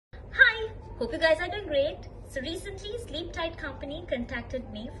Hope you guys are doing great. So recently Sleep Tight company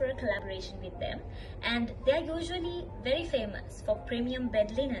contacted me for a collaboration with them, and they are usually very famous for premium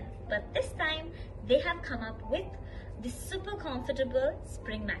bed linen, but this time they have come up with this super comfortable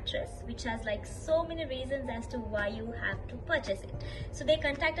spring mattress which has like so many reasons as to why you have to purchase it. So they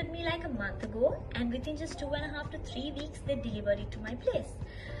contacted me like a month ago, and within just 2.5 to 3 weeks they delivered it to my place.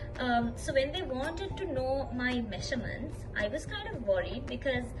 So when they wanted to know my measurements, I was kind of worried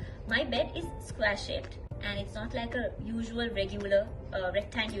because my bed is square shaped and it's not like a usual regular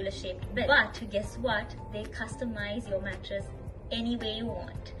rectangular shaped bed. But guess what? They customize your mattress any way you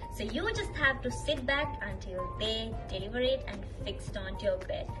want. So you just have to sit back until they deliver it and fix it onto your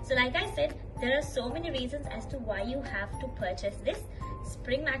bed. So like I said, there are so many reasons as to why you have to purchase this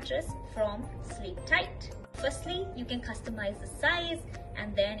spring mattress from Sleep Tight. Firstly, you can customize the size,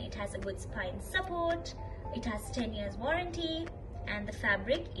 and then it has a good spine support, it has 10 years warranty, and the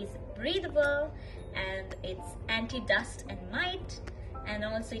fabric is breathable, and it's anti-dust and mite, and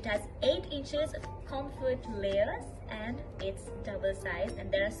also it has 8 inches of comfort layers, and it's double size,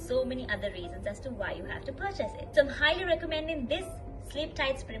 and there are so many other reasons as to why you have to purchase it. So I'm highly recommending this Sleep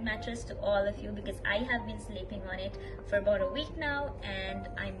Tight spring mattress to all of you because I have been sleeping on it for about a week now, and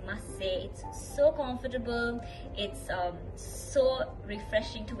I must say it's so comfortable. It's so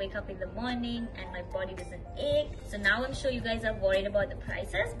refreshing to wake up in the morning and my body doesn't ache. So now I'm sure you guys are worried about the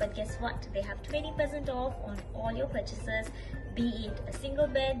prices, but guess what? They have 20% off on all your purchases, be it a single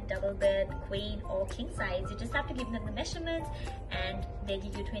bed, double bed, queen or king size. You just have to give them the measurements and they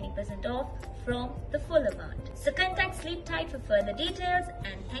give you 20% off from the full amount. So contact Sleep Tight for further details,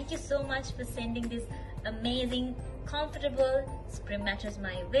 and thank you so much for sending this amazing, comfortable spring mattress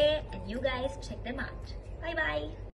my way, and you guys check them out. Bye bye.